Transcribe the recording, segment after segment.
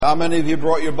How many of you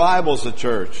brought your Bibles to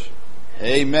church?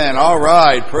 Amen. All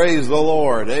right. Praise the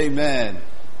Lord. Amen.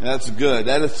 That's good.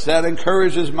 That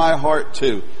encourages my heart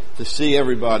too, to see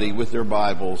everybody with their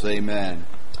Bibles. Amen.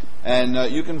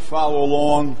 And you can follow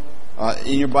along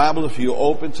in your Bible if you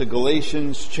open to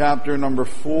Galatians chapter number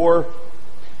 4.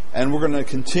 And we're going to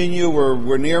continue.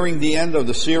 We're nearing the end of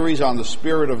the series on the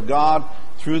Spirit of God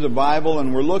through the Bible.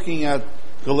 And we're looking at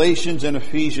Galatians and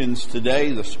Ephesians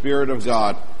today, the Spirit of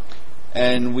God.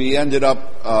 And we ended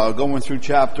up going through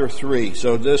chapter 3.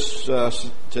 So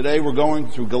today we're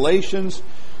going through Galatians,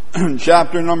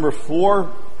 chapter number 4.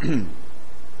 And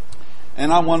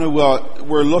we're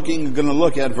going to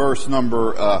look at verse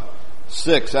number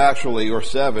 6, actually, or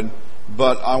 7.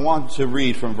 But I want to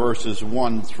read from verses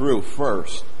 1 through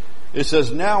first. It says,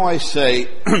 "Now I say,"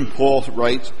 Paul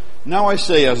writes, "Now I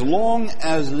say, as long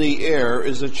as the heir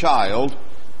is a child,"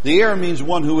 the heir means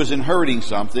one who is inheriting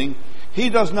something, "he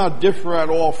does not differ at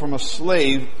all from a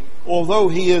slave, although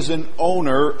he is an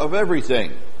owner of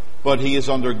everything. But he is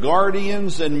under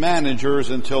guardians and managers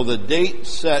until the date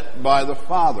set by the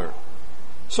Father.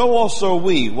 So also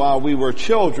we, while we were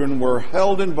children, were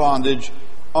held in bondage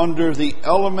under the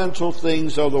elemental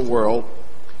things of the world.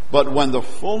 But when the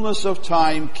fullness of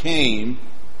time came,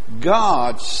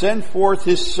 God sent forth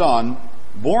His Son,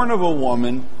 born of a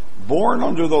woman, born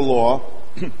under the law,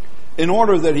 in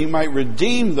order that He might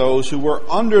redeem those who were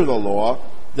under the law,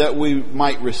 that we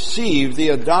might receive the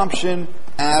adoption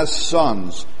as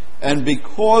sons. And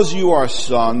because you are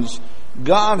sons,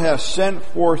 God has sent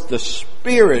forth the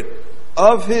Spirit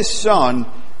of His Son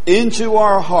into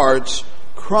our hearts,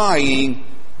 crying,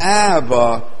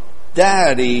 'Abba,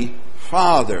 Daddy,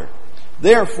 Father.'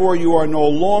 Therefore you are no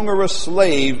longer a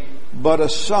slave, but a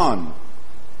son.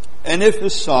 And if a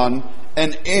son,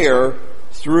 an heir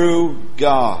through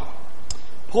God."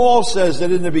 Paul says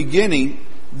that in the beginning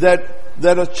that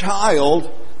a child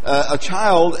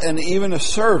and even a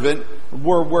servant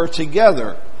were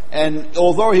together. And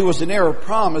although he was an heir of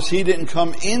promise, he didn't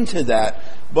come into that.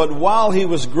 But while he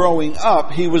was growing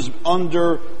up, he was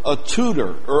under a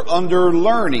tutor or under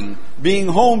learning, being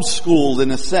homeschooled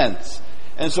in a sense.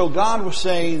 And so God was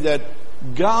saying that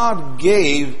God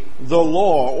gave the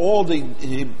law, all the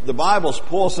Bible,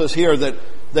 Paul says here that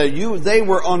they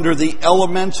were under the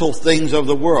elemental things of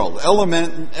the world.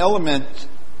 Element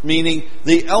meaning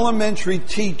the elementary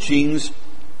teachings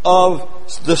of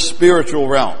the spiritual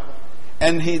realm.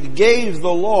 And He gave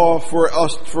the law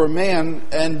for man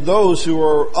and those who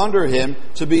are under him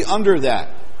to be under that.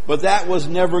 But that was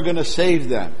never going to save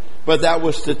them. But that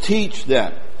was to teach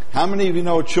them. How many of you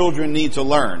know children need to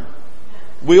learn?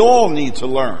 We all need to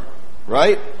learn,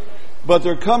 right? But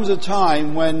there comes a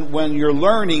time when your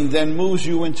learning then moves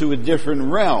you into a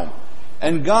different realm.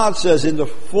 And God says in the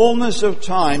fullness of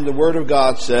time, the Word of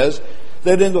God says,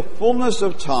 that in the fullness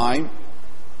of time,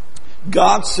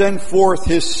 God sent forth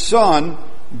His Son,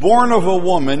 born of a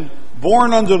woman,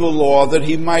 born under the law, that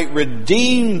He might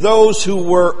redeem those who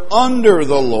were under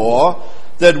the law,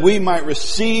 that we might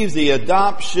receive the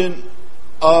adoption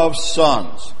of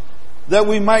sons. That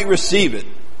we might receive it.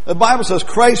 The Bible says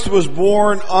Christ was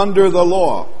born under the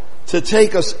law to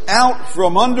take us out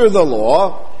from under the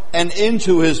law and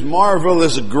into His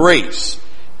marvelous grace,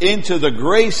 into the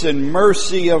grace and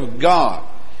mercy of God.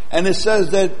 And it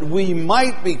says that we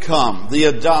might become the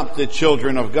adopted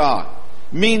children of God,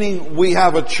 meaning we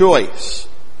have a choice.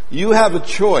 You have a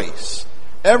choice.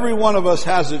 Every one of us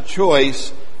has a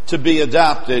choice to be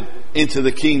adopted into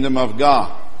the kingdom of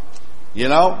God. You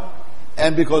know?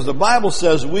 And because the Bible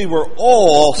says we were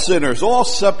all sinners, all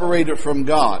separated from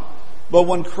God. But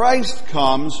when Christ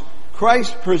comes,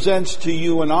 Christ presents to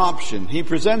you an option. He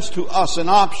presents to us an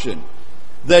option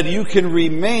that you can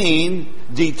remain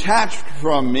detached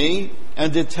from me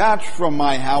and detached from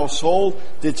my household,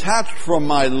 detached from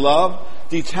my love,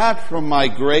 detached from my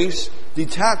grace,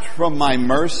 detached from my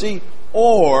mercy,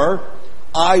 or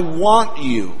I want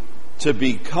you to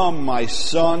become my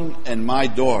son and my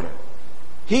daughter.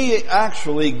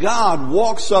 God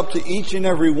walks up to each and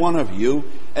every one of you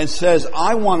and says,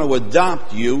 I want to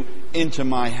adopt you into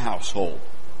my household.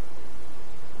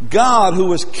 God,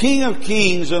 who is King of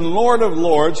kings and Lord of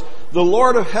lords, the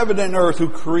Lord of heaven and earth, who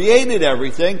created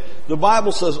everything. The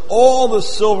Bible says all the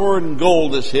silver and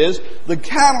gold is His. The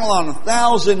cattle on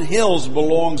 1,000 hills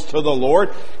belongs to the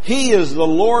Lord. He is the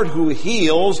Lord who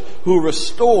heals, who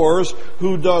restores,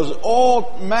 who does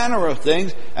all manner of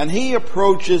things, and He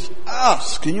approaches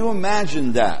us. Can you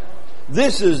imagine that?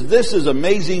 This is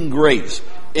amazing grace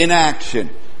in action.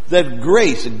 That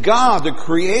grace, God, the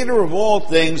creator of all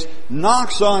things,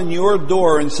 knocks on your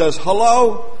door and says,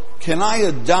 hello, Can I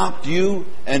adopt you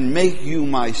and make you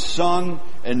my son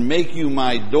and make you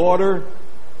my daughter?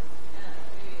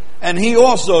 And he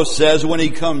also says, when he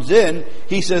comes in,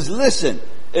 he says, listen,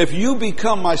 if you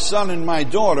become my son and my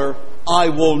daughter, I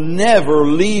will never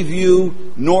leave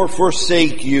you nor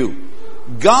forsake you.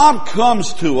 God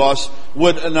comes to us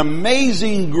with an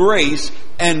amazing grace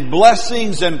and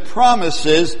blessings and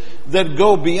promises that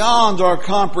go beyond our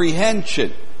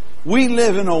comprehension. We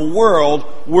live in a world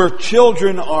where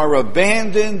children are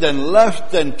abandoned and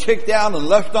left and kicked out and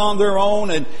left on their own,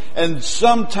 and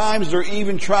sometimes they're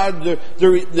even tried.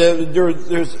 You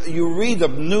read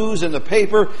the news in the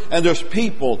paper, and there's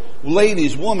people,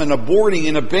 ladies, women, aborting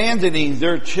and abandoning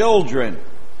their children.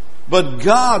 But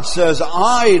God says,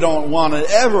 I don't want to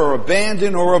ever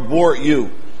abandon or abort you.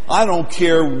 I don't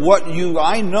care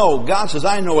I know. God says,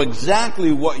 I know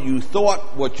exactly what you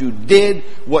thought, what you did,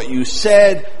 what you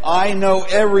said. I know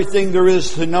everything there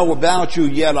is to know about you,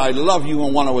 yet I love you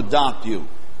and want to adopt you.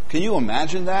 Can you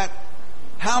imagine that?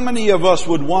 How many of us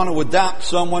would want to adopt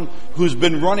someone who's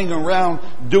been running around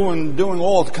doing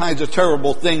all kinds of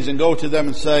terrible things and go to them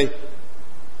and say,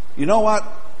 you know what?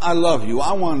 I love you.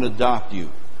 I want to adopt you.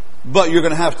 But you're going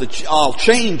to have to, I'll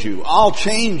change you. I'll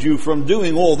change you from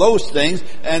doing all those things.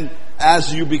 And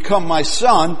as you become my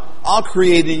son, I'll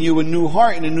create in you a new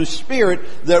heart and a new spirit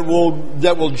that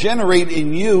will generate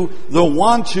in you the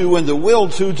want to and the will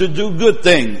to do good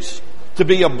things. To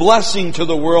be a blessing to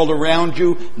the world around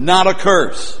you, not a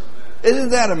curse.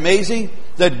 Isn't that amazing?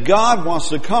 That God wants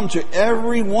to come to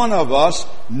every one of us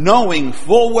knowing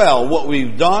full well what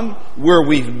we've done, where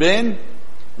we've been.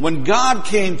 When God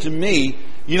came to me,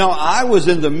 I was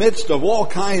in the midst of all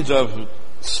kinds of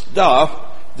stuff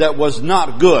that was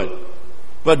not good.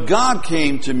 But God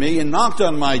came to me and knocked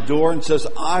on my door and says,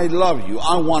 I love you.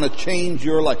 I want to change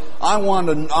your life. I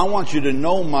want you to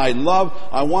know my love.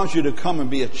 I want you to come and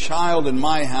be a child in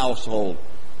my household.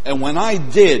 And when I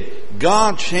did,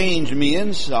 God changed me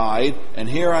inside, and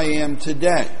here I am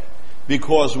today.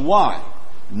 Because why?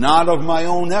 Not of my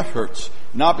own efforts.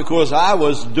 Not because I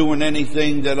was doing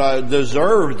anything that I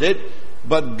deserved it.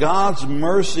 But God's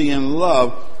mercy and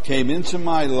love came into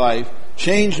my life,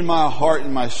 changed my heart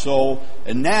and my soul,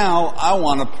 and now I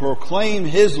want to proclaim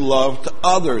His love to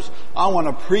others. I want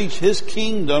to preach His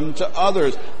kingdom to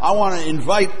others. I want to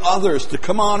invite others to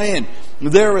come on in.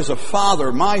 There is a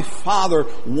Father. My Father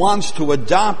wants to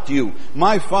adopt you.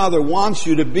 My Father wants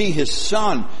you to be His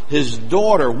son, His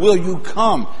daughter. Will you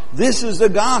come? This is the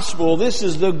gospel. This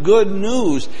is the good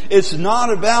news. It's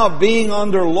not about being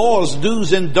under laws,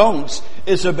 do's and don'ts.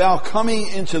 It's about coming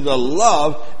into the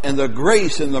love and the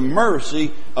grace and the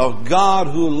mercy of God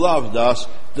who loved us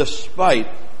despite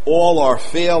all our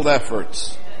failed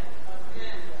efforts.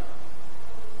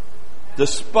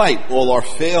 Despite all our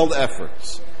failed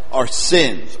efforts, our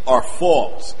sins, our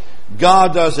faults.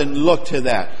 God doesn't look to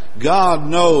that. God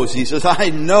knows. He says, I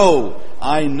know.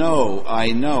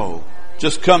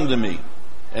 Just come to me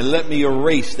and let me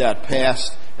erase that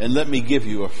past and let me give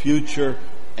you a future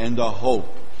and a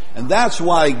hope. And that's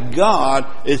why God,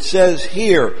 it says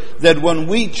here, that when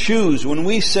we choose, when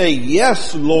we say,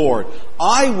 yes, Lord,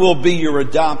 I will be your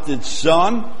adopted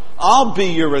son, I'll be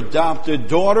your adopted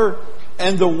daughter.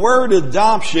 And the word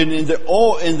adoption in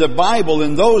the Bible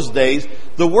in those days,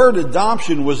 the word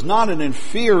adoption was not an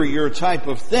inferior type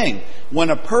of thing. When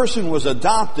a person was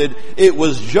adopted, it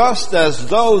was just as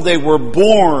though they were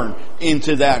born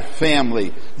into that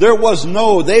family. They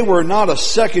were not a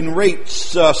second-rate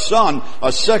son,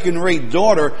 a second-rate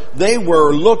daughter. They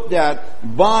were looked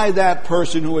at by that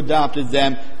person who adopted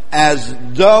them as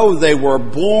though they were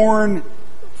born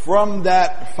from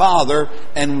that father,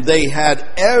 and they had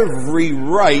every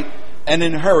right and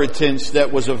inheritance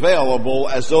that was available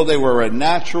as though they were a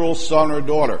natural son or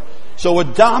daughter. So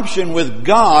adoption with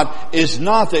God is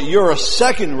not that you're a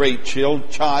second-rate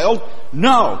child.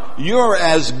 No, you're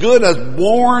as good as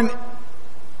born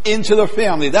into the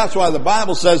family. That's why the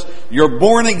Bible says you're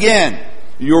born again.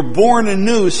 You're born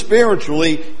anew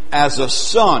spiritually as a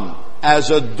son, as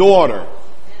a daughter.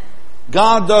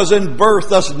 God doesn't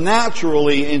birth us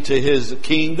naturally into His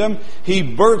kingdom. He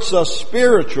births us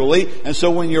spiritually. And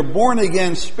so when you're born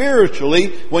again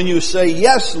spiritually, when you say,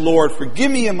 yes, Lord, forgive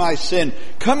me of my sin,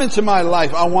 come into my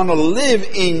life. I want to live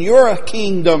in your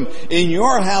kingdom, in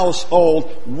your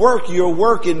household, work your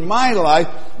work in my life.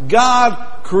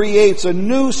 God creates a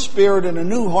new spirit and a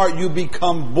new heart. You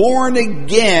become born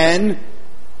again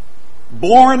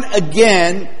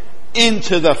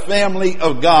into the family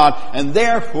of God, and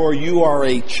therefore you are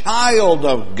a child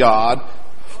of God,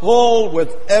 full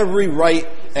with every right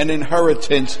and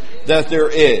inheritance that there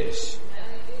is.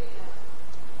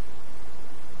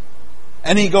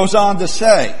 And he goes on to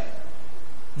say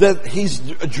that he's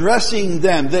addressing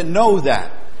them that know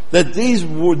that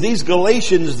these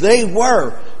Galatians, they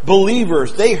were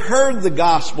believers. They heard the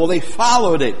gospel. They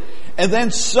followed it. And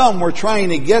then some were trying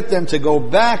to get them to go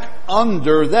back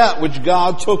under that which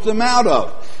God took them out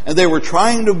of. And they were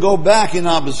trying to go back in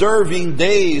observing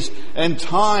days and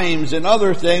times and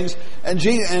other things.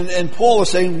 And Paul is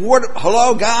saying,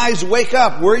 hello guys, wake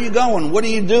up. Where are you going? What are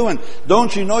you doing?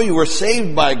 Don't you know you were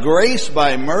saved by grace,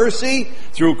 by mercy,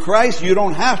 through Christ? You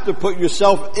don't have to put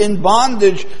yourself in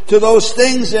bondage to those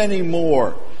things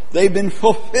anymore. They've been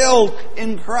fulfilled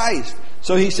in Christ.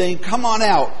 So he's saying, come on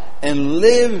out and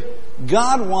live.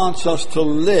 God wants us to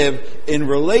live in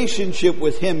relationship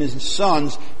with Him, His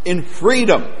sons, in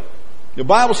freedom. The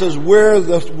Bible says where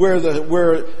the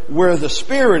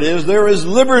Spirit is, there is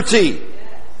liberty.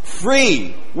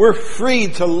 Free. We're free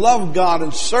to love God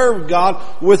and serve God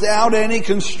without any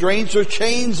constraints or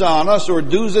chains on us or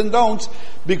do's and don'ts.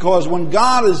 Because when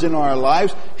God is in our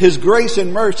lives, His grace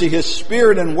and mercy, His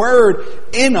Spirit and Word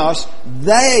in us,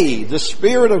 the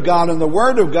Spirit of God and the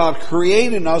Word of God,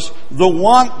 create in us the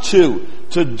want to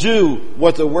do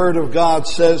what the Word of God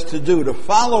says to do, to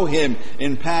follow Him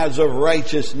in paths of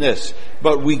righteousness.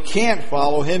 But we can't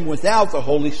follow Him without the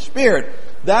Holy Spirit.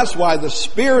 That's why the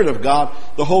Spirit of God,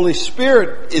 the Holy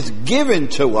Spirit, is given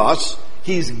to us.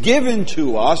 He's given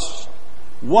to us.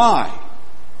 Why?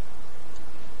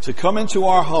 To come into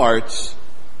our hearts,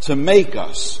 to make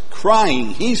us crying.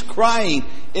 He's crying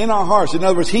in our hearts. In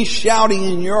other words, He's shouting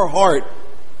in your heart,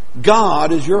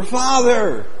 God is your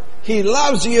Father. He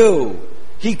loves you.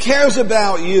 He cares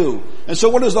about you. And so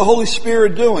what is the Holy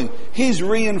Spirit doing? He's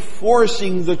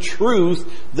reinforcing the truth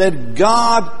that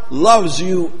God loves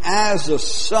you as a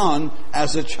son,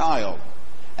 as a child.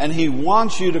 And He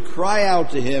wants you to cry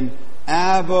out to Him,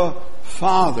 Abba,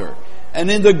 Father. And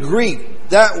in the Greek,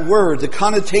 that word, the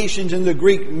connotations in the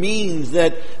Greek means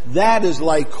that is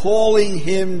like calling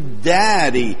Him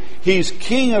Daddy. He's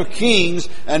King of Kings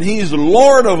and He's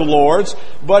Lord of Lords,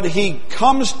 but He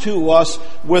comes to us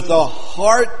with a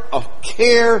heart of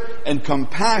care and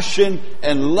compassion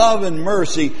and love and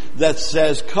mercy that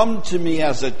says, come to me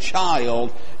as a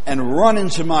child and run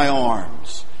into my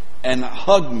arms and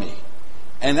hug me.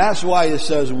 And that's why it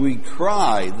says we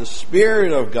cry. The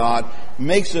Spirit of God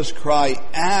makes us cry,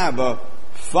 Abba,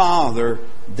 Father,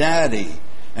 Daddy.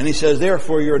 And He says,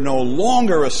 therefore you're no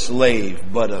longer a slave,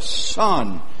 but a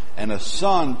son,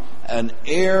 an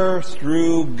heir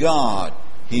through God,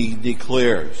 He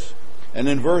declares. And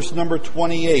in verse number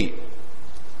 28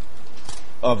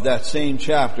 of that same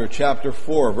chapter, chapter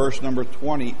 4, verse number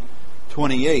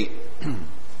 28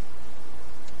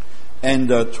 and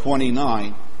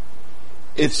 29,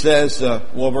 it says,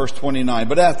 verse 29,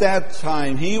 but at that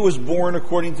time He was born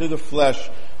according to the flesh,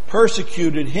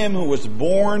 persecuted him who was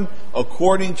born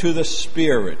according to the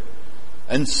Spirit,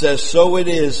 and says, so it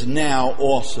is now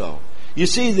also. You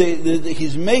see,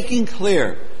 he's making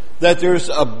clear that there's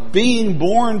a being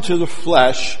born to the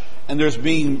flesh, and there's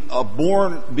being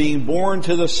born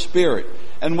to the Spirit.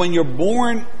 And when you're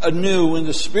born anew in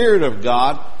the Spirit of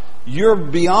God, you're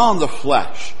beyond the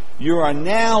flesh. You are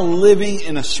now living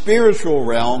in a spiritual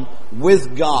realm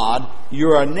with God.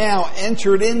 You are now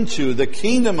entered into the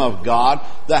kingdom of God,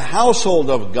 the household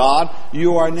of God.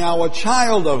 You are now a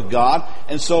child of God.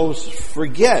 And so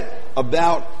forget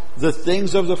about the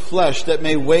things of the flesh that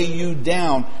may weigh you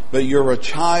down, but you're a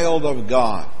child of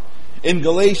God. In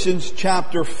Galatians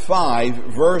chapter 5,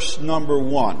 verse number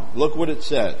 1, look what it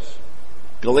says.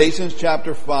 Galatians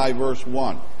chapter 5, verse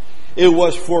 1. It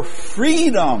was for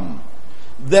freedom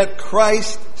that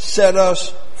Christ set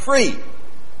us free.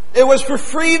 It was for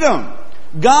freedom.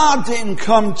 God didn't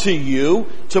come to you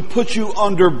to put you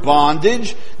under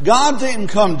bondage. God didn't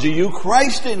come to you,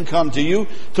 Christ didn't come to you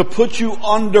to put you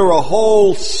under a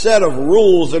whole set of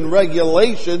rules and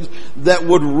regulations that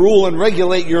would rule and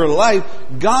regulate your life.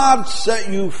 God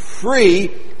set you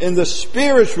free in the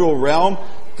spiritual realm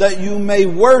that you may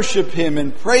worship Him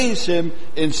and praise Him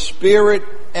in spirit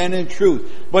and in truth.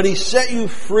 But He set you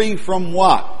free from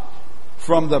what?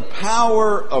 From the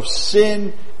power of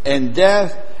sin and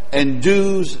death and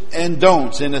do's and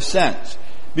don'ts, in a sense.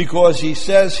 Because He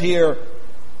says here,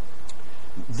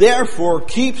 therefore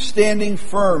keep standing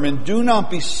firm and do not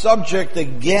be subject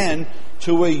again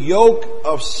to a yoke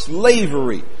of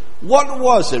slavery. What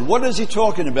was it? What is He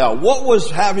talking about? What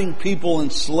was having people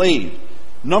enslaved?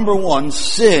 Number one,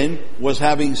 sin was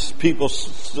having people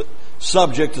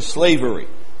subject to slavery.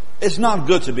 It's not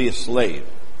good to be a slave.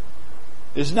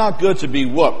 It's not good to be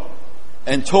whooped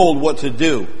and told what to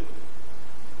do.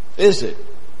 Is it?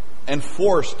 And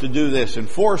forced to do this and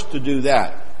forced to do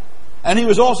that. And he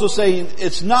was also saying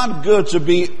it's not good to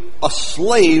be a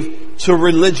slave to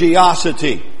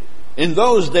religiosity. In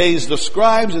those days, the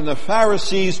scribes and the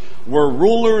Pharisees were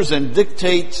rulers and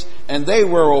dictates, and they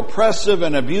were oppressive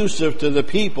and abusive to the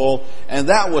people, and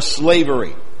that was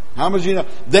slavery. How much you know?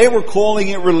 They were calling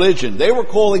it religion. They were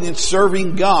calling it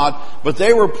serving God, but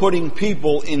they were putting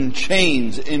people in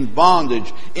chains, in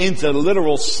bondage, into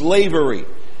literal slavery.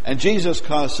 And Jesus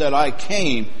said, I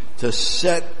came to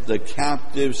set the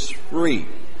captives free.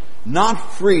 Not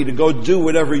free to go do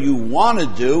whatever you want to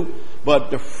do,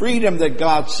 but the freedom that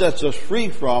God sets us free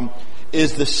from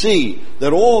is to see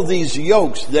that all these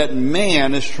yokes that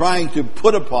man is trying to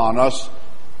put upon us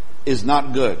is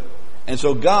not good. And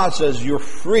so God says you're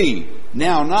free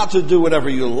now, not to do whatever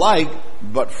you like,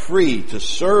 but free to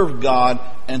serve God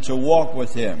and to walk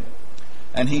with Him.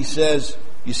 And he says,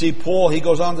 you see, Paul, he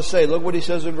goes on to say, look what he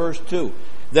says in verse 2,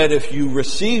 that if you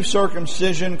receive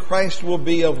circumcision, Christ will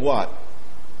be of what?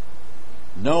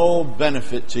 No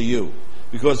benefit to you.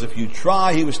 Because if you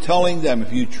try, he was telling them,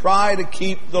 if you try to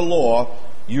keep the law,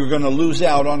 you're going to lose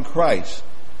out on Christ.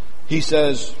 He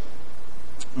says,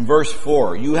 in verse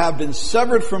 4, you have been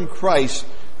severed from Christ,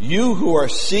 you who are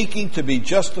seeking to be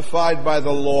justified by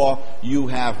the law, you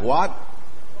have what?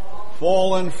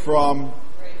 Fallen from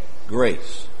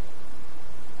grace.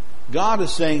 God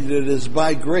is saying that it is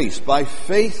by grace, by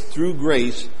faith through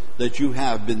grace, that you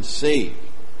have been saved.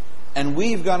 And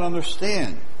we've got to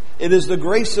understand, it is the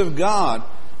grace of God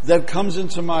that comes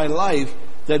into my life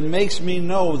that makes me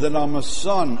know that I'm a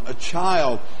son, a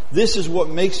child. This is what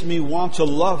makes me want to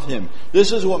love Him.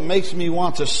 This is what makes me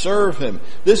want to serve Him.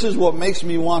 This is what makes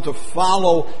me want to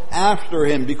follow after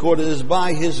Him, because it is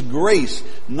by His grace,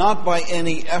 not by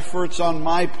any efforts on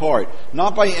my part,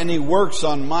 not by any works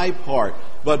on my part,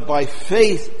 but by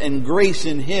faith and grace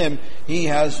in Him. He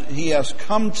has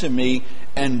come to me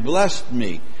and blessed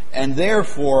me. And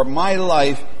therefore, my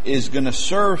life is going to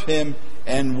serve Him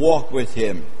and walk with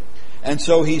Him. And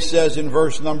so he says in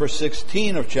verse number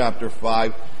 16 of chapter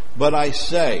 5, but I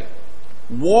say,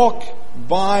 walk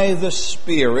by the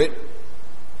Spirit,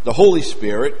 the Holy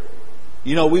Spirit.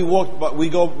 You know, we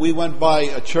went by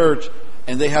a church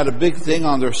and they had a big thing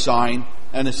on their sign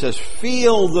and it says,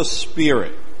 feel the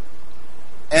Spirit.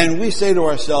 And we say to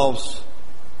ourselves,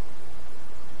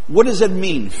 what does it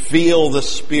mean, feel the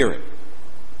Spirit?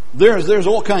 There's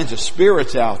all kinds of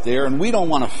spirits out there, and we don't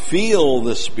want to feel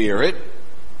the Spirit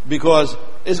because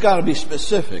it's got to be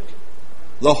specific.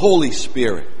 The Holy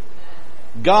Spirit.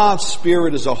 God's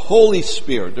Spirit is a Holy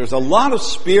Spirit. There's a lot of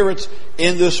spirits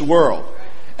in this world.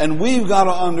 And we've got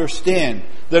to understand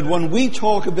that when we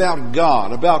talk about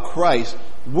God, about Christ,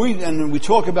 and we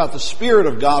talk about the Spirit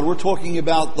of God, we're talking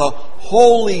about the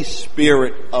Holy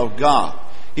Spirit of God.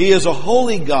 He is a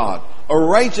holy God, a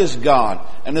righteous God,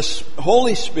 and a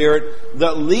Holy Spirit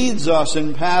that leads us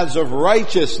in paths of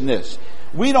righteousness.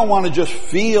 We don't want to just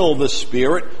feel the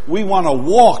Spirit. We want to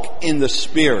walk in the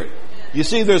Spirit. You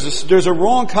see, there's a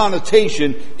wrong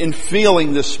connotation in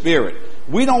feeling the Spirit.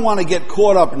 We don't want to get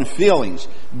caught up in feelings.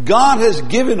 God has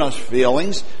given us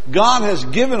feelings. God has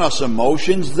given us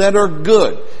emotions that are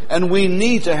good. And we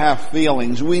need to have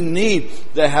feelings. We need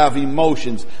to have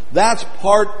emotions. That's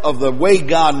part of the way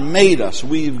God made us.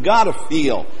 We've got to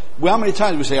feel. Well, how many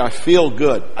times do we say, I feel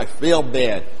good, I feel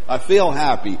bad, I feel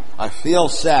happy, I feel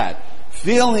sad?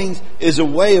 Feelings is a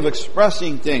way of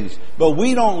expressing things, but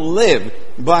we don't live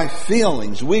by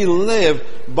feelings. We live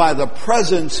by the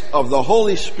presence of the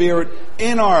Holy Spirit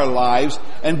in our lives,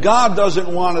 and God doesn't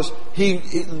want us,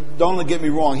 don't get me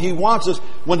wrong, He wants us,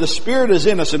 when the Spirit is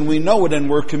in us and we know it and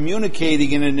we're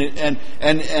communicating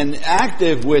and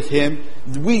active with Him,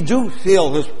 we do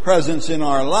feel His presence in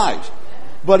our lives.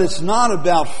 But it's not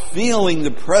about feeling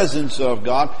the presence of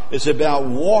God. It's about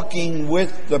walking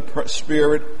with the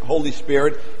Spirit, Holy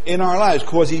Spirit, in our lives.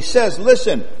 Because He says,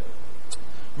 listen,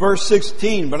 verse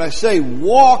 16, but I say,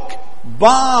 walk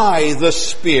by the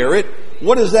Spirit.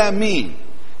 What does that mean?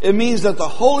 It means that the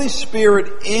Holy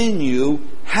Spirit in you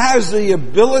has the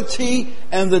ability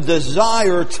and the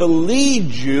desire to lead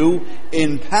you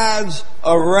in paths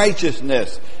of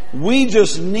righteousness. We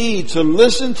just need to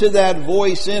listen to that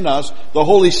voice in us, the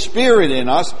Holy Spirit in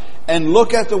us, and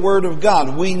look at the Word of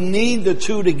God. We need the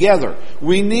two together.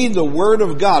 We need the Word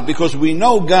of God because we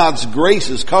know God's grace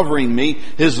is covering me.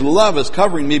 His love is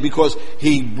covering me because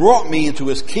He brought me into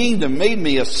His kingdom, made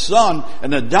me a son,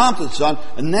 an adopted son.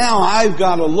 And now I've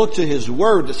got to look to His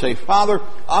Word to say, Father,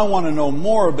 I want to know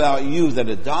more about You that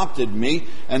adopted me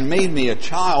and made me a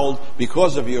child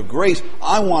because of Your grace.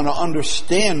 I want to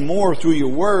understand more through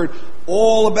Your Word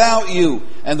all about you.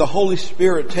 And the Holy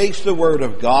Spirit takes the Word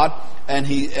of God and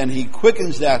He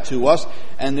quickens that to us,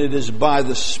 and it is by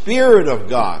the Spirit of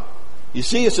God. You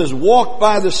see, it says walk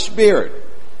by the Spirit.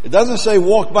 It doesn't say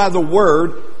walk by the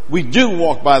Word. We do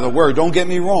walk by the Word, don't get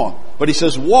me wrong. But He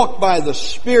says walk by the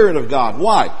Spirit of God.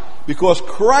 Why? Because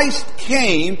Christ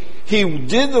came, He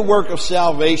did the work of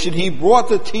salvation, He brought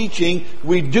the teaching.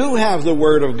 We do have the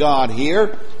Word of God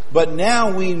here, but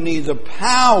now we need the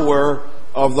power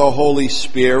of the Holy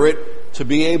Spirit to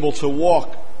be able to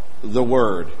walk the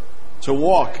Word, to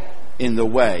walk in the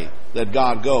way that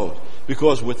God goes.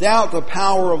 Because without the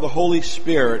power of the Holy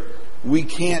Spirit, we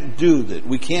can't do that.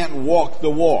 We can't walk the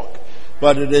walk.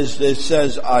 But it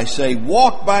says, I say,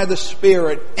 walk by the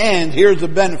Spirit, and here's the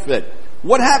benefit.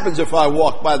 What happens if I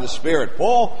walk by the Spirit?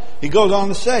 Paul, he goes on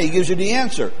to say, he gives you the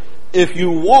answer. If you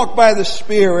walk by the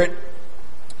Spirit,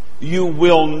 you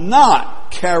will not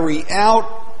carry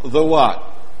out the what?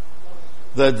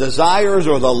 The desires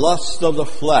or the lusts of the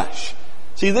flesh.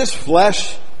 See, this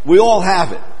flesh, we all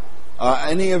have it.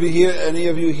 Any of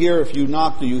you here, if you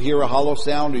knock, do you hear a hollow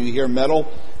sound? Do you hear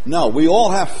metal? No, we all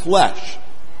have flesh.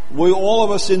 All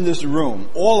of us in this room,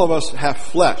 all of us have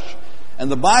flesh.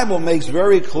 And the Bible makes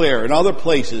very clear in other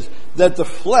places that the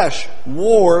flesh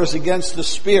wars against the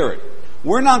Spirit.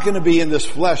 We're not going to be in this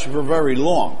flesh for very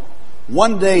long.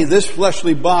 One day this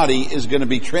fleshly body is going to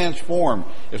be transformed.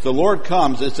 If the Lord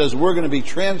comes, it says we're going to be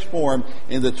transformed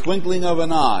in the twinkling of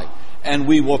an eye. And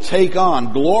we will take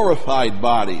on glorified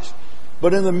bodies.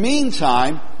 But in the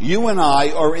meantime, you and I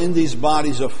are in these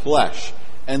bodies of flesh.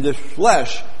 And the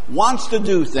flesh wants to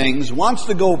do things, wants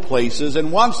to go places,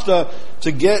 and wants to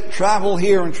travel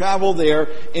here and travel there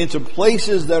into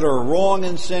places that are wrong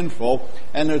and sinful,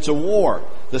 and it's a war.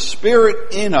 The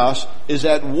Spirit in us is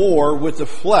at war with the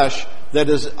flesh that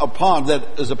is upon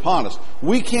us.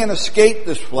 We can't escape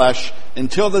this flesh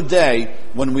until the day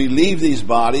when we leave these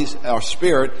bodies, our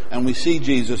spirit, and we see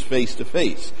Jesus face to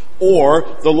face.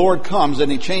 Or the Lord comes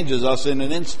and He changes us in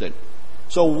an instant.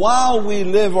 So while we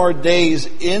live our days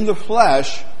in the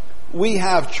flesh, we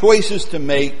have choices to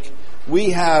make. We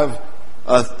have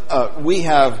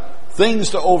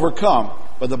things to overcome.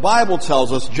 But the Bible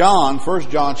tells us,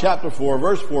 1 John chapter 4,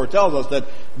 verse 4 tells us that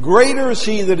greater is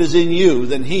He that is in you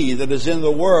than he that is in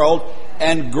the world,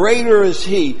 and greater is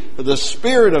He, the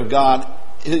Spirit of God,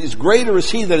 greater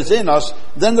is He that is in us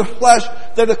than the flesh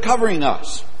that is covering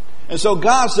us. And so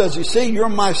God says, you see, you're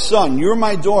my son, you're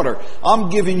my daughter. I'm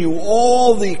giving you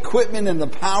all the equipment and the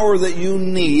power that you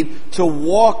need to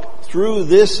walk through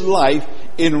this life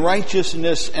in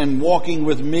righteousness and walking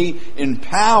with me in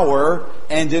power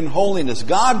and in holiness.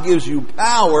 God gives you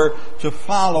power to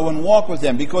follow and walk with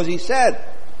Him, because He said,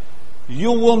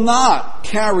 you will not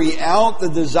carry out the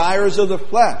desires of the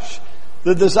flesh.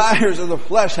 The desires of the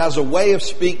flesh has a way of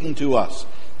speaking to us.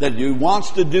 That it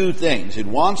wants to do things. It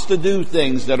wants to do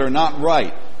things that are not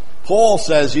right. Paul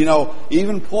says,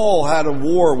 even Paul had a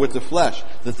war with the flesh.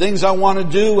 The things I want to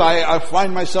do, I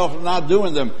find myself not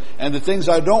doing them. And the things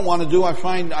I don't want to do, I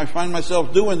find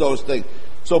myself doing those things.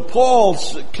 So Paul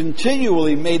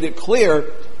continually made it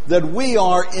clear that we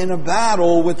are in a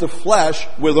battle with the flesh,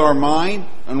 with our mind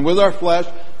and with our flesh,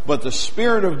 but the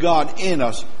Spirit of God in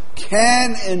us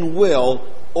can and will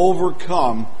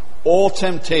overcome all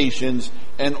temptations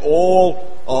and all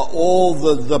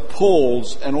the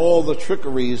pulls and all the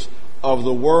trickeries of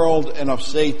the world and of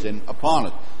Satan upon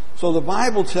it. So the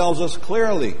Bible tells us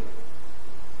clearly,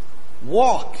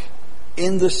 walk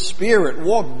in the Spirit,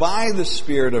 walk by the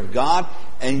Spirit of God,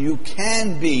 and you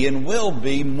can be and will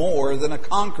be more than a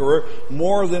conqueror,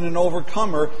 more than an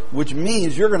overcomer, which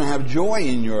means you're going to have joy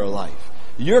in your life.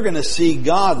 You're going to see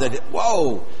God that,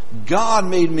 whoa, God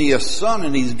made me a son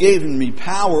and He's given me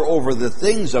power over the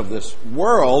things of this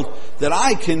world, that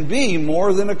I can be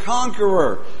more than a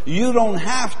conqueror. You don't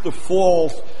have to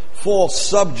fall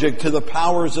subject to the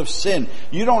powers of sin.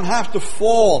 You don't have to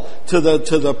fall to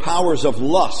the powers of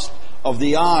lust of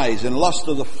the eyes and lust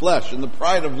of the flesh and the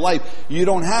pride of life. You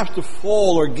don't have to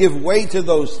fall or give way to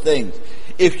those things.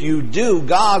 If you do,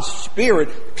 God's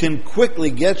Spirit can quickly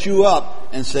get you up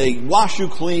and say, wash you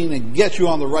clean and get you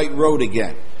on the right road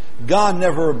again. God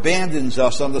never abandons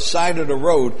us on the side of the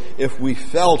road if we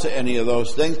fell to any of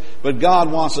those things, but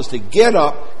God wants us to get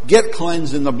up, get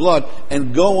cleansed in the blood,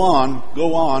 and go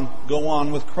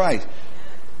on with Christ.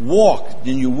 Walk,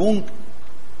 and you won't,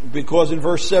 because in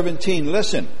verse 17,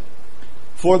 listen,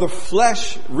 for the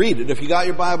flesh, read it if you got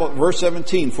your Bible, verse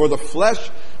 17, for the flesh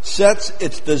sets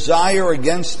its desire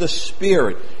against the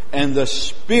Spirit, and the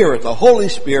Spirit, the Holy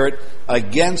Spirit,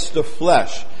 against the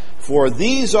flesh. For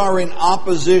these are in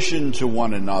opposition to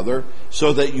one another,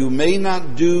 so that you may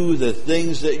not do the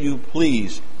things that you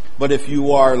please. But if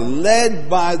you are led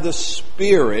by the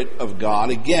Spirit of God,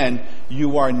 again,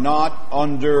 you are not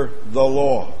under the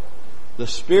law. The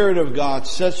Spirit of God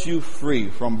sets you free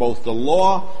from both the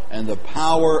law and the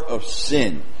power of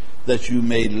sin, that you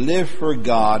may live for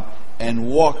God and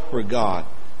walk for God.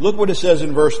 Look what it says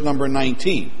in verse number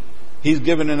 19. He's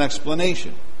given an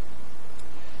explanation.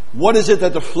 What is it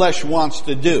that the flesh wants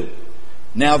to do?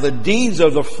 Now the deeds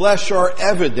of the flesh are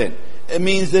evident. It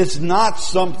means it's not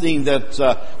something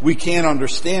that we can't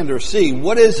understand or see.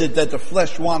 What is it that the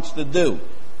flesh wants to do?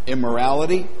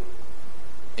 Immorality,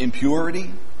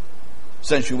 impurity,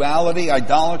 sensuality,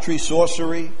 idolatry,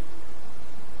 sorcery,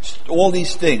 all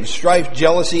these things. Strife,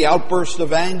 jealousy, outbursts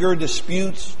of anger,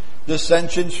 disputes,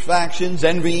 dissensions, factions,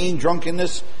 envying,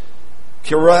 drunkenness,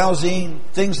 carousing,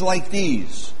 things like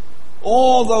these.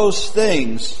 All those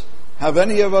things, have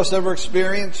any of us ever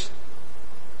experienced?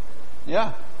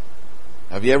 Yeah.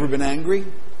 Have you ever been angry?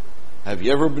 Have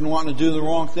you ever been wanting to do the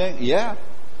wrong thing? Yeah.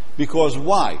 Because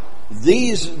why?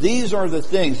 These are the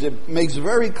things, it makes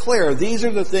very clear, these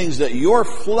are the things that your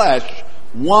flesh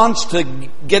wants to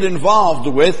get involved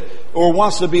with or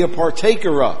wants to be a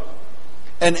partaker of.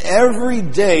 And every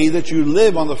day that you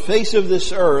live on the face of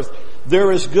this earth,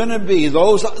 there is going to be,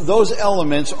 those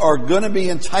elements are going to be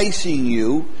enticing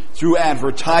you through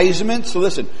advertisements. So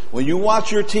listen, when you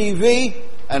watch your TV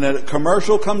and a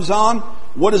commercial comes on,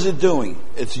 what is it doing?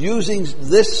 It's using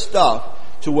this stuff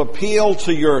to appeal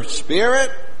to your spirit?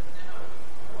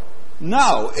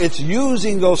 No, it's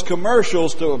using those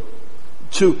commercials to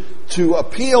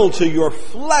appeal to your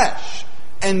flesh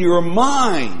and your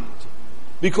mind.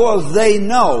 Because they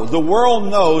know, the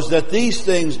world knows that these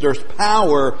things, there's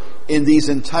power in these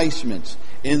enticements.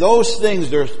 In those things,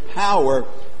 there's power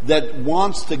that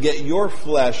wants to get your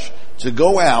flesh to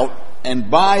go out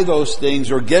and buy those things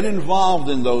or get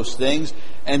involved in those things,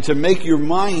 and to make your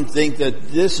mind think that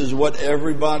this is what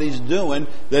everybody's doing,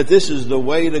 that this is the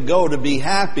way to go to be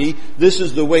happy, this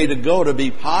is the way to go to be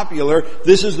popular,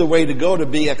 this is the way to go to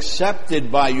be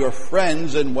accepted by your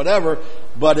friends and whatever,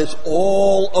 but it's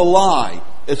all a lie.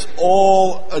 It's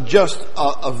all just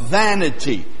a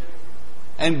vanity.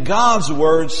 And God's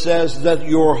Word says that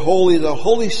the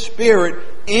Holy Spirit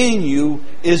in you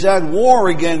is at war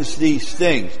against these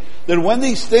things. That when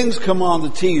these things come on the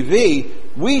TV,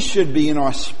 we should be in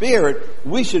our spirit,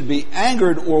 we should be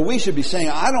angered, or we should be saying,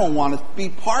 I don't want to be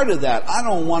part of that. I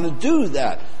don't want to do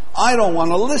that. I don't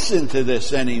want to listen to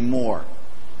this anymore.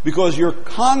 Because we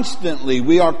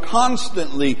are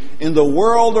constantly in the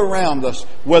world around us,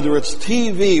 whether it's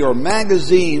TV or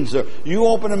magazines, or you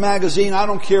open a magazine, I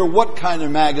don't care what kind of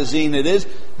magazine it is,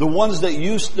 the ones that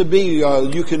used to be,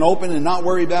 you can open and not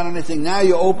worry about anything, now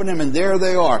you open them and there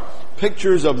they are.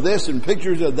 Pictures of this and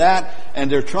pictures of that,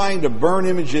 and they're trying to burn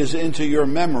images into your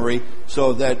memory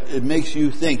so that it makes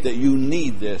you think that you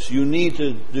need this, you need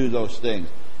to do those things.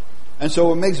 And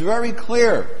so it makes very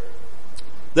clear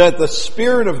that the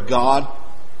Spirit of God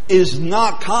is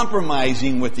not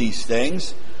compromising with these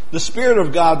things. The Spirit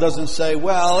of God doesn't say,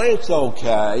 well, it's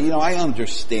okay, I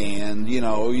understand,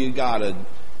 you gotta...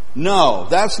 No,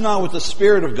 that's not what the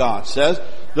Spirit of God says.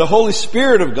 The Holy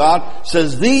Spirit of God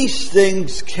says these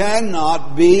things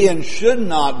cannot be and should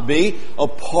not be a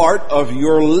part of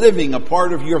your living, a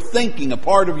part of your thinking, a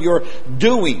part of your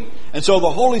doing. And so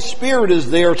the Holy Spirit is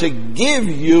there to give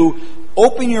you,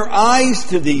 open your eyes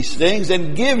to these things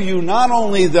and give you not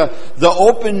only the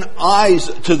open eyes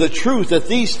to the truth that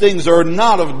these things are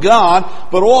not of God,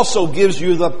 but also gives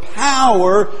you the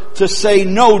power to say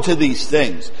no to these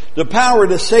things. The power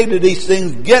to say to these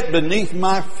things, get beneath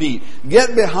my feet,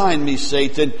 get behind me,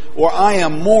 Satan, or I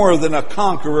am more than a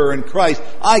conqueror in Christ.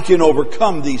 I can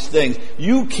overcome these things.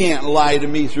 You can't lie to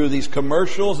me through these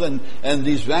commercials and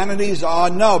these vanities.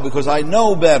 No, because I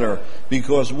know better.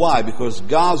 Because why? Because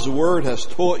God's Word has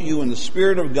taught you and the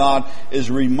Spirit of God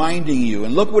is reminding you.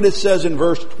 And look what it says in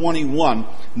verse 21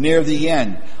 near the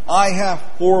end. I have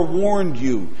forewarned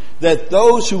you that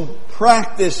those who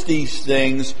practice these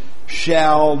things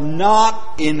shall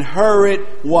not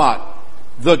inherit what?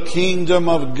 The kingdom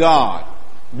of God.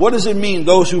 What does it mean,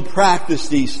 those who practice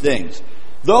these things?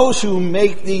 Those who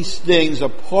make these things a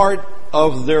part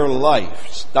of their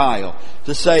lifestyle.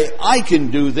 To say, I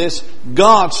can do this,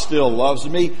 God still loves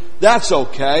me, that's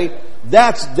okay.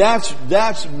 That's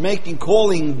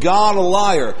calling God a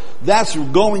liar. That's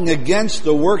going against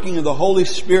the working of the Holy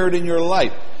Spirit in your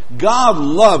life. God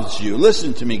loves you.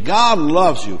 Listen to me. God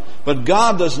loves you. But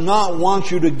God does not want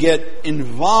you to get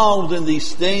involved in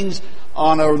these things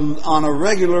on a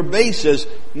regular basis.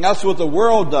 And that's what the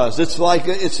world does. It's like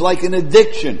an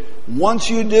addiction. Once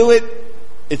you do it,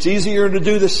 it's easier to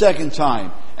do the second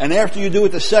time. And after you do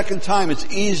it the second time, it's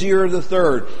easier the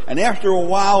third. And after a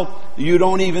while, you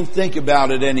don't even think about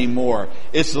it anymore.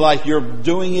 It's like you're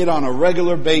doing it on a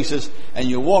regular basis, and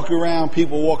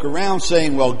people walk around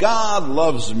saying, well, God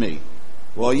loves me.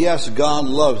 Well, yes, God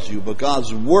loves you, but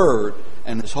God's Word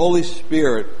and His Holy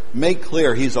Spirit make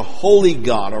clear He's a holy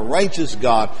God, a righteous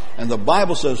God. And the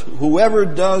Bible says whoever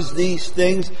does these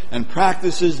things and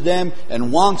practices them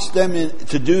and wants them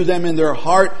to do them in their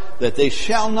heart, that they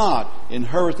shall not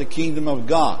inherit the kingdom of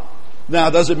God. Now,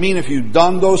 does it mean if you've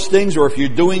done those things or if you're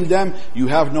doing them, you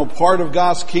have no part of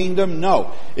God's kingdom?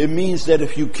 No. It means that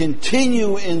if you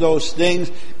continue in those things,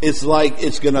 it's like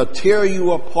it's going to tear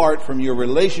you apart from your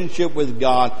relationship with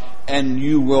God, and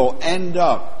you will end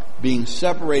up being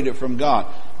separated from God.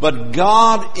 But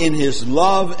God, in His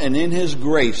love and in His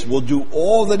grace, will do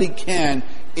all that He can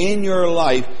in your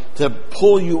life to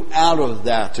pull you out of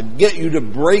that, to get you to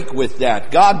break with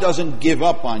that. God doesn't give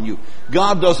up on you.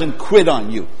 God doesn't quit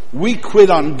on you. We quit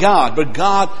on God, but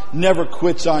God never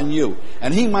quits on you.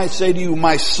 And He might say to you,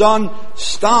 my son,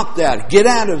 stop that. Get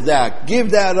out of that.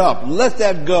 Give that up. Let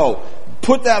that go.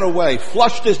 Put that away.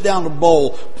 Flush this down the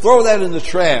bowl. Throw that in the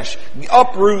trash.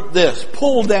 Uproot this.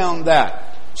 Pull down that.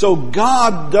 So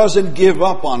God doesn't give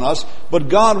up on us, but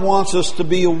God wants us to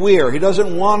be aware. He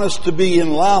doesn't want us to be in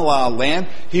la-la land.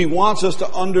 He wants us to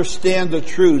understand the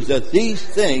truths that these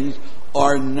things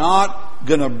are not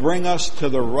going to bring us to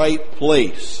the right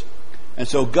place. And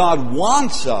so God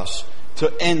wants us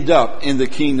to end up in the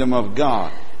kingdom of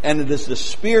God. And it is the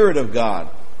Spirit of God.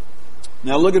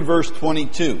 Now look at verse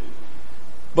 22.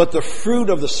 But the fruit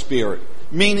of the Spirit,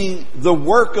 meaning the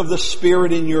work of the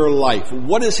Spirit in your life.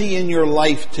 What is He in your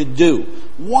life to do?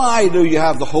 Why do you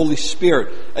have the Holy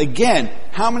Spirit? Again,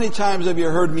 how many times have you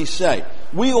heard me say,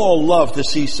 we all love to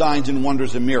see signs and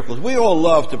wonders and miracles. We all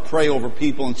love to pray over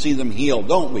people and see them healed,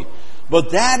 don't we?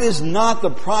 But that is not the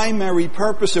primary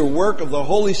purpose or work of the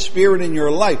Holy Spirit in your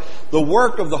life. The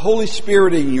work of the Holy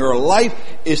Spirit in your life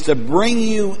is to bring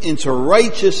you into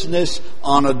righteousness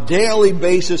on a daily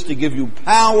basis, to give you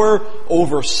power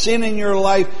over sin in your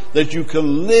life, that you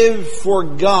can live for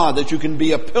God, that you can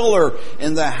be a pillar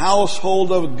in the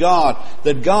household of God,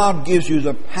 that God gives you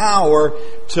the power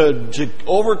to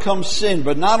overcome sin.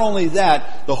 But not only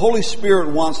that, the Holy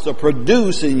Spirit wants to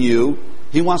produce in you,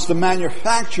 He wants to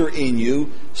manufacture in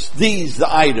you the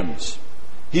items.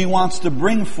 He wants to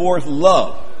bring forth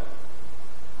love,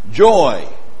 joy,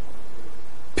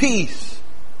 peace.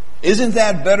 Isn't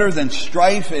that better than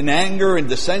strife and anger and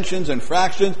dissensions and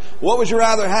fractions? What would you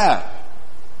rather have?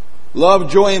 Love,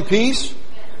 joy, and peace?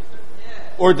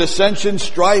 Or dissension,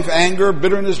 strife, anger,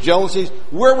 bitterness, jealousies?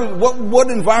 What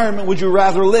environment would you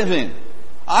rather live in?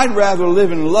 I'd rather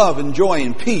live in love and joy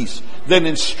and peace than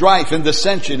in strife and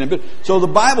dissension. So the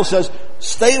Bible says,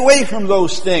 stay away from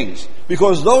those things,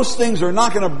 because those things are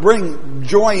not going to bring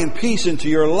joy and peace into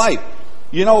your life.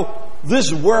 You know,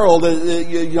 this world,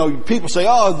 people say,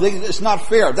 it's not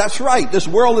fair. That's right. This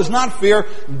world is not fair.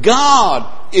 God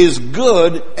is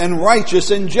good and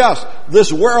righteous and just.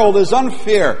 This world is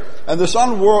unfair. And this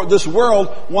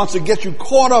world wants to get you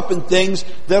caught up in things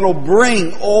that'll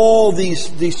bring all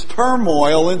these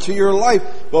turmoil into your life.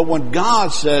 But when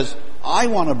God says, I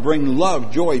want to bring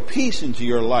love, joy, peace into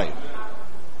your life.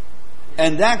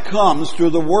 And that comes through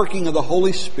the working of the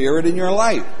Holy Spirit in your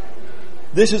life.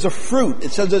 This is a fruit.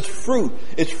 It says it's fruit.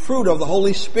 It's fruit of the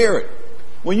Holy Spirit.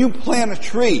 When you plant a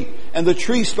tree and the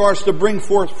tree starts to bring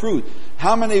forth fruit,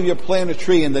 how many of you plant a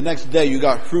tree and the next day you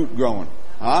got fruit growing?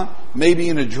 Huh? Maybe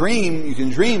in a dream, you can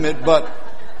dream it, but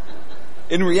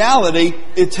in reality,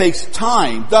 it takes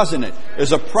time, doesn't it?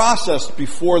 There's a process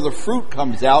before the fruit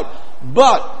comes out,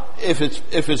 but if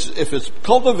it's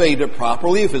cultivated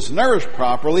properly, if it's nourished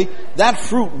properly, that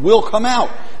fruit will come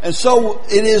out. And so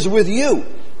it is with you.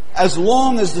 As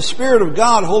long as the Spirit of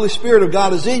God, Holy Spirit of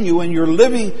God is in you and you're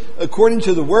living according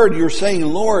to the Word, you're saying,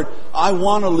 Lord, I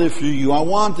want to live for you. I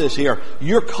want this here.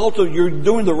 You're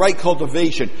doing the right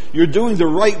cultivation. You're doing the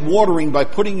right watering by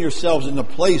putting yourselves in a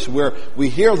place where we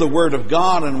hear the Word of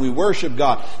God and we worship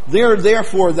God.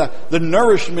 Therefore, the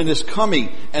nourishment is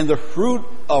coming, and the fruit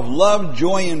of love,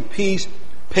 joy, and peace,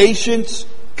 patience,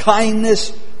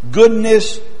 kindness,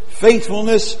 goodness,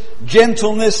 faithfulness,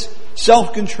 gentleness,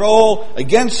 self-control,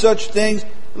 against such things.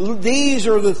 These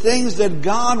are the things that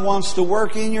God wants to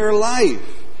work in your life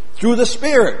through the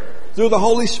Spirit, through the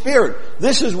Holy Spirit.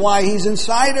 This is why He's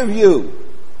inside of you.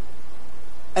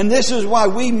 And this is why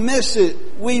we miss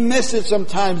it. We miss it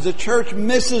sometimes. The church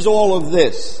misses all of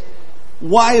this.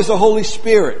 Why is the Holy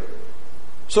Spirit?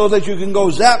 so that you can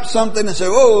go zap something and say,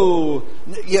 oh,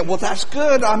 yeah, well, that's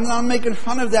good. I'm not making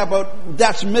fun of that, but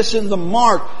that's missing the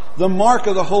mark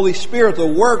of the Holy Spirit.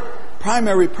 The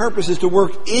primary purpose is to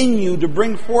work in you to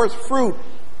bring forth fruit,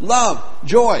 love,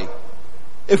 joy.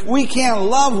 If we can't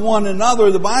love one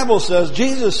another, the Bible says,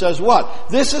 Jesus says what?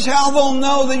 This is how they'll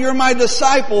know that you're my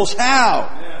disciples. How?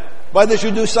 By this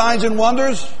you do signs and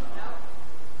wonders?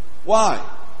 Why?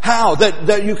 How?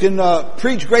 That you can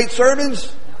preach great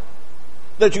sermons?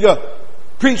 That you go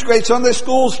preach great Sunday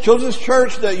schools, children's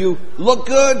church, that you look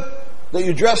good, that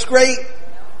you dress great,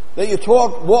 that you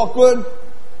walk good?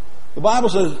 The Bible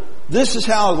says, this is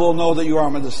how they'll know that you are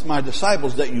my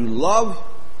disciples, that you love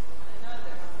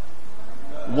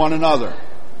one another.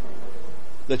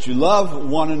 That you love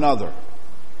one another.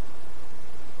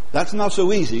 That's not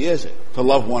so easy, is it? To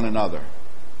love one another.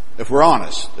 If we're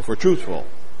honest, if we're truthful.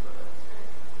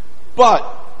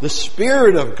 But the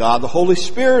Spirit of God, the Holy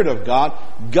Spirit of God,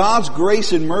 God's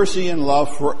grace and mercy and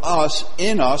love for us,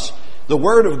 in us, the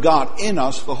Word of God in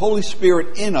us, the Holy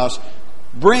Spirit in us,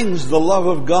 brings the love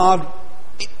of God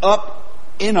up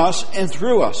in us and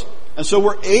through us. And so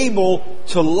we're able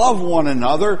to love one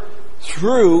another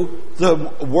through the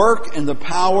work and the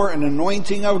power and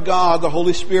anointing of God, the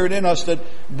Holy Spirit in us, that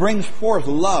brings forth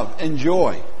love and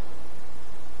joy.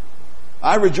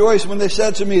 I rejoiced when they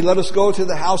said to me, let us go to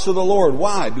the house of the Lord.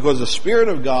 Why? Because the Spirit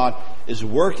of God is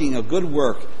working a good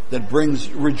work that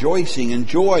brings rejoicing and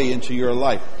joy into your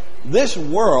life. This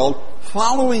world,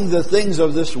 following the things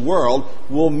of this world,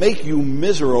 will make you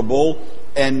miserable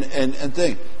and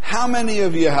think. How many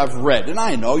of you have read, and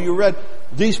I know you read,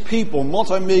 these people,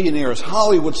 multimillionaires,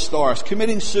 Hollywood stars,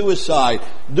 committing suicide,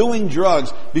 doing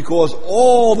drugs, because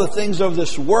all the things of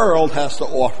this world has to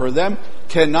offer them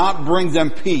cannot bring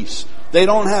them peace. They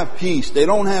don't have peace. They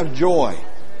don't have joy.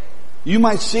 You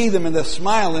might see them and they're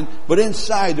smiling, but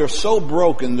inside they're so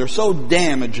broken, they're so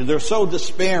damaged, they're so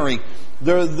despairing,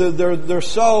 they're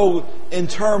so in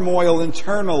turmoil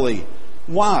internally.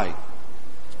 Why?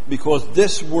 Because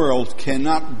this world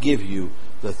cannot give you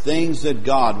the things that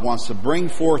God wants to bring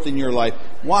forth in your life.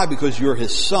 Why? Because you're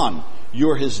His son,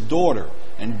 you're His daughter,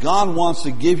 and God wants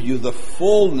to give you the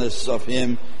fullness of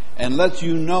Him and let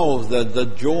you know the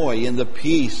joy and the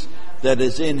peace that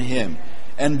is in Him.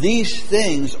 And these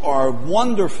things are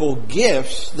wonderful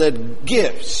gifts that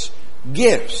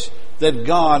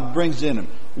God brings in Him.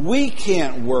 We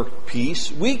can't work peace.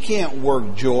 We can't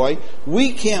work joy.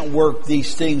 We can't work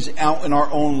these things out in our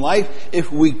own life.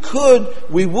 If we could,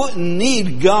 we wouldn't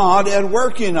need God at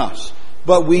work in us.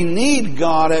 But we need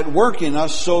God at work in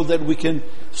us so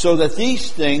that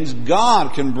these things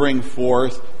God can bring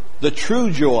forth the true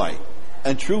joy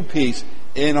and true peace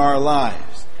in our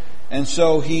lives. And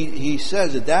so he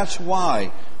says that that's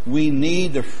why we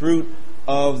need the fruit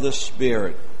of the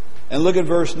Spirit. And look at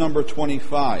verse number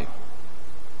 25.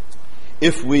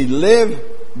 If we live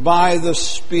by the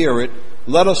Spirit,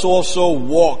 let us also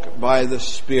walk by the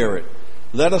Spirit.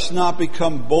 Let us not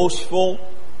become boastful,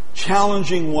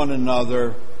 challenging one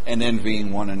another, and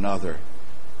envying one another.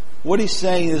 What he's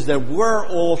saying is that we're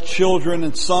all children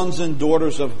and sons and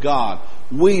daughters of God.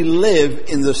 We live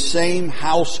in the same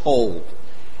household.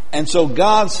 And so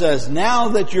God says, now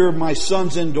that you're my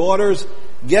sons and daughters,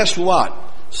 guess what?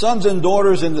 Sons and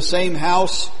daughters in the same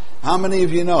house, how many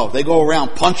of you know? They go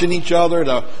around punching each other.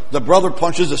 The brother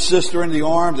punches the sister in the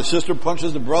arm. The sister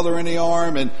punches the brother in the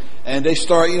arm. And they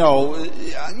start,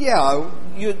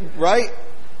 right?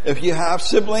 If you have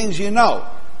siblings, you know.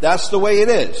 That's the way it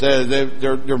is.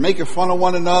 They're making fun of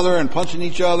one another and punching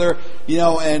each other,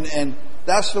 and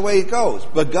that's the way it goes.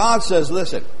 But God says,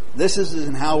 listen, this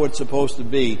isn't how it's supposed to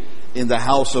be in the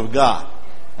house of God.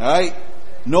 Alright?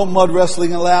 No mud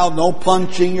wrestling allowed, no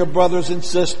punching your brothers and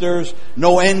sisters,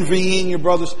 no envying your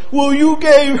brothers. Well, you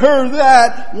gave her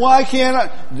that. Why can't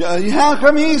I? How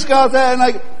come he's got that?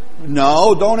 And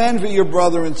no, don't envy your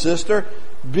brother and sister.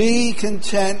 Be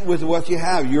content with what you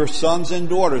have. Your sons and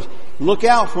daughters. Look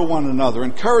out for one another.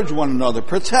 Encourage one another.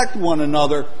 Protect one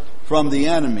another from the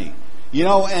enemy.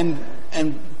 And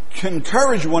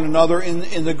encourage one another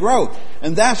in the growth.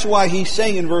 And that's why he's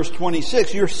saying in verse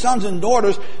 26, your sons and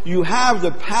daughters, you have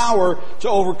the power to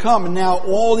overcome. And now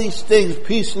all these things,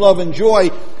 peace, love, and joy,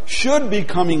 should be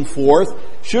coming forth,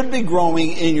 should be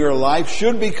growing in your life,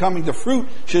 should be coming, the fruit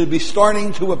should be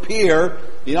starting to appear,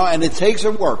 and it takes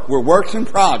a work. We're works in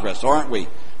progress, aren't we?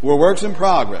 We're works in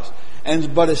progress.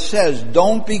 But it says,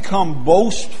 don't become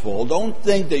boastful. Don't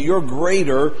think that you're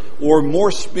greater or more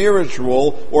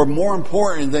spiritual or more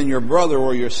important than your brother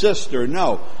or your sister.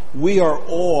 No, we are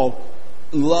all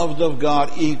loved of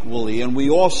God equally, and we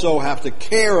also have to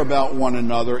care about one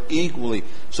another equally.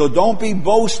 So don't be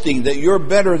boasting that you're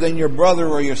better than your brother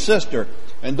or your sister,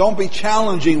 and don't be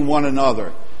challenging one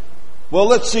another. Well,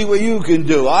 let's see what you can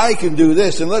do. I can do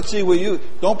this, and let's see what you...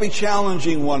 Don't be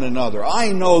challenging one another.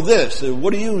 I know this, and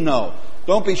what do you know?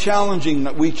 Don't be challenging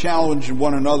that we challenge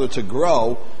one another to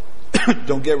grow.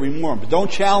 Don't get me wrong, but don't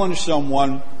challenge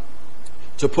someone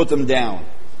to put them down.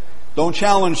 Don't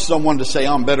challenge someone to say,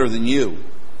 I'm better than you.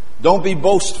 Don't be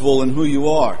boastful in who you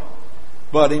are.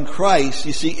 But in Christ,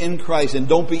 you see, in Christ, and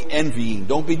don't be envying.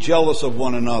 Don't be jealous of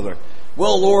one another.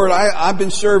 Well, Lord, I've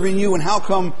been serving you, and how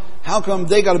come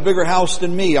they got a bigger house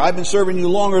than me? I've been serving you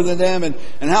longer than them, and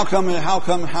how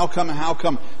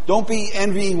come? Don't be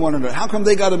envying one another. How come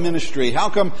they got a ministry? How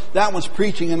come that one's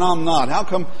preaching and I'm not? How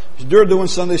come they're doing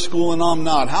Sunday school and I'm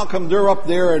not? How come they're up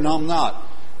there and I'm not?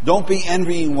 Don't be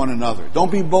envying one another.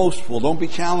 Don't be boastful. Don't be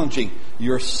challenging.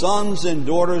 You're sons and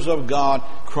daughters of God,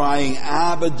 crying,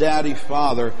 Abba, Daddy,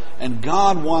 Father, and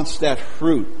God wants that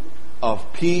fruit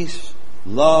of peace,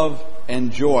 love,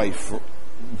 and joy.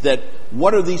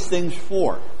 What are these things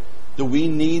for? Do we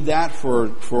need that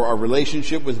for our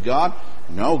relationship with God?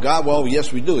 No, God, well,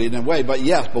 yes, we do in a way, but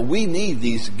we need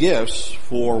these gifts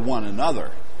for one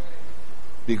another.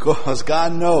 Because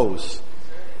God knows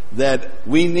that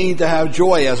we need to have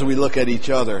joy as we look at each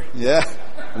other. Yeah?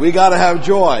 We gotta have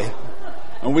joy.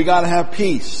 And we gotta have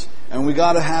peace. And we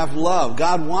gotta have love.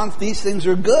 God wants, these things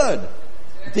are good.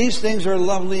 These things are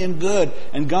lovely and good.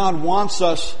 And God wants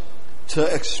us to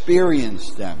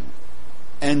experience them.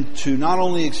 And to not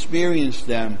only experience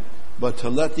them, but to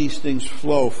let these things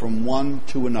flow from one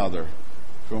to another.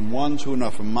 From one to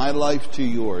another. From my life to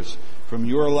yours. From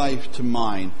your life to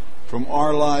mine. From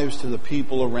our lives to the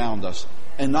people around us.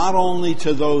 And not only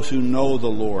to those who know the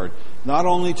Lord. Not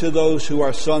only to those who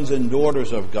are sons and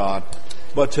daughters of God.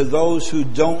 But to those who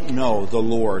don't know the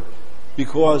Lord.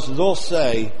 Because they'll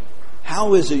say,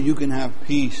 how is it you can have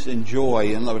peace and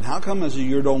joy and love? And how come is it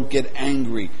you don't get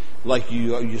angry like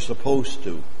you're supposed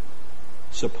to?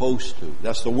 Supposed to.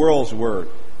 That's the world's word.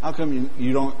 How come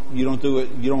you don't do it?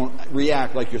 You don't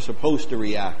react like you're supposed to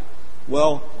react?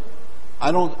 Well,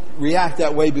 I don't react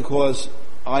that way because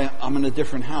I'm in a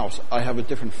different house. I have a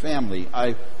different family.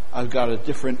 I've got a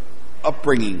different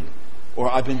upbringing,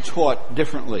 or I've been taught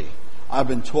differently. I've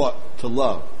been taught to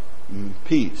love and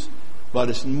peace. But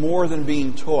it's more than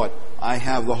being taught. I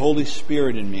have the Holy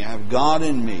Spirit in me. I have God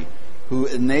in me who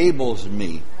enables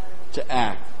me to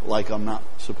act like I'm not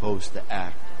supposed to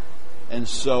act. And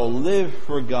so live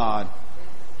for God,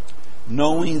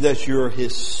 knowing that you're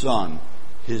His son,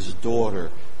 His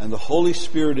daughter, and the Holy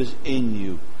Spirit is in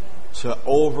you to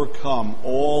overcome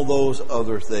all those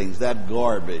other things, that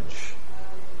garbage.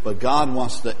 But God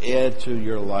wants to add to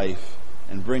your life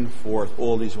and bring forth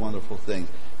all these wonderful things.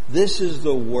 This is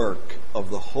the work of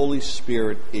the Holy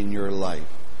Spirit in your life.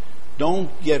 Don't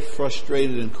get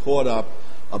frustrated and caught up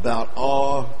about,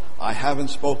 I haven't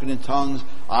spoken in tongues.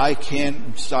 I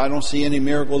don't see any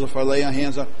miracles if I lay my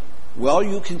hands on. Well,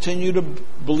 you continue to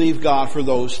believe God for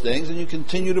those things, and you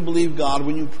continue to believe God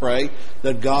when you pray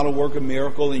that God will work a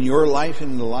miracle in your life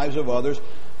and in the lives of others.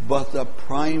 But the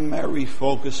primary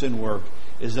focus and work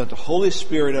is that the Holy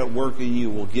Spirit at work in you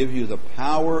will give you the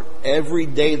power every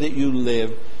day that you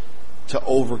live to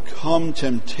overcome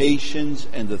temptations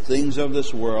and the things of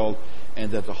this world,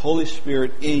 and that the Holy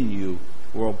Spirit in you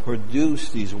will produce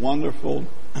these wonderful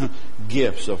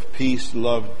gifts of peace,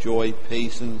 love, joy,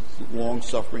 patience,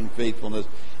 long-suffering, faithfulness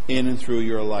in and through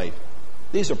your life.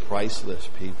 These are priceless,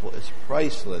 people. It's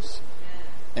priceless.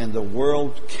 And the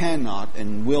world cannot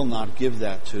and will not give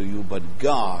that to you, but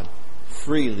God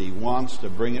freely wants to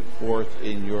bring it forth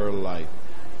in your life.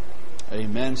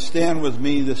 Amen. Stand with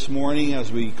me this morning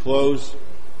as we close.